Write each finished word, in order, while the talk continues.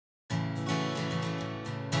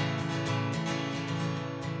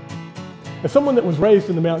As someone that was raised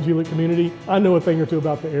in the Mount Juliet community, I know a thing or two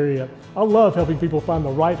about the area. I love helping people find the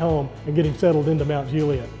right home and getting settled into Mount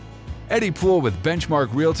Juliet. Eddie Poole with Benchmark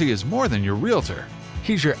Realty is more than your realtor.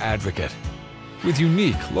 He's your advocate. With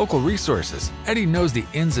unique local resources, Eddie knows the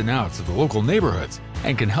ins and outs of the local neighborhoods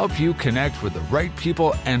and can help you connect with the right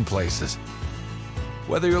people and places.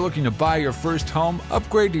 Whether you're looking to buy your first home,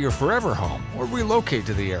 upgrade to your forever home, or relocate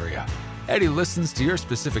to the area, Eddie listens to your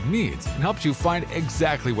specific needs and helps you find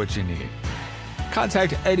exactly what you need.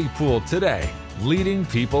 Contact Eddie Poole today, leading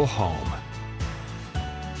people home.